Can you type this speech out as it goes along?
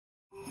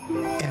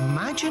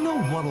Imagine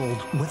a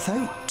world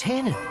without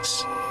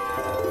tenants.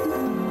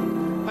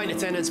 Pint of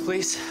tenants,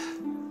 please.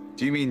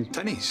 Do you mean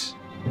tinnies?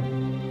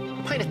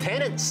 Pint of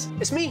tenants.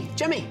 It's me,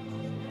 Jimmy.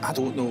 I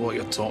don't know what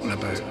you're talking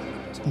about.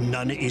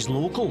 None is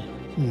local.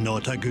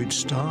 Not a good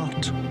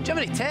start. Do you have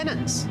any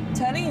tenants?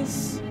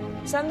 Tennies.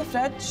 It's in the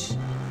fridge.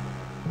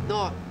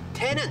 No,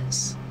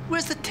 tenants.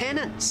 Where's the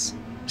tenants?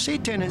 Say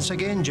tenants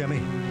again,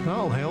 Jimmy.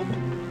 That'll help.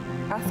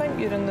 I think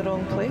you're in the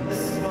wrong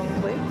place.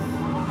 Wrong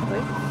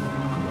place.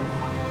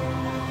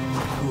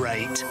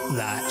 Right,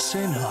 that's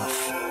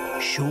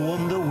enough. Show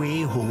 'em the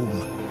way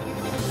home.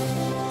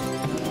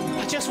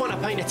 I just want a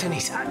pint of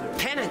tinnies.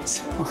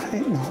 Tenants.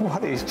 Right, no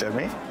worries,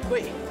 Jimmy.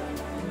 Wait.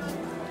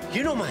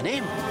 You know my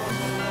name.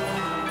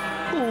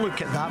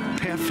 Look at that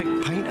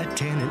perfect pint of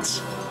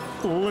tenants.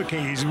 Look at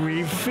his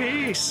wee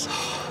face.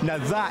 Now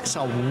that's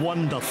a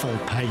wonderful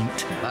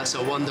pint. That's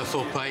a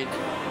wonderful pint.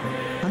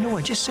 I know,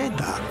 I just said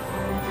that.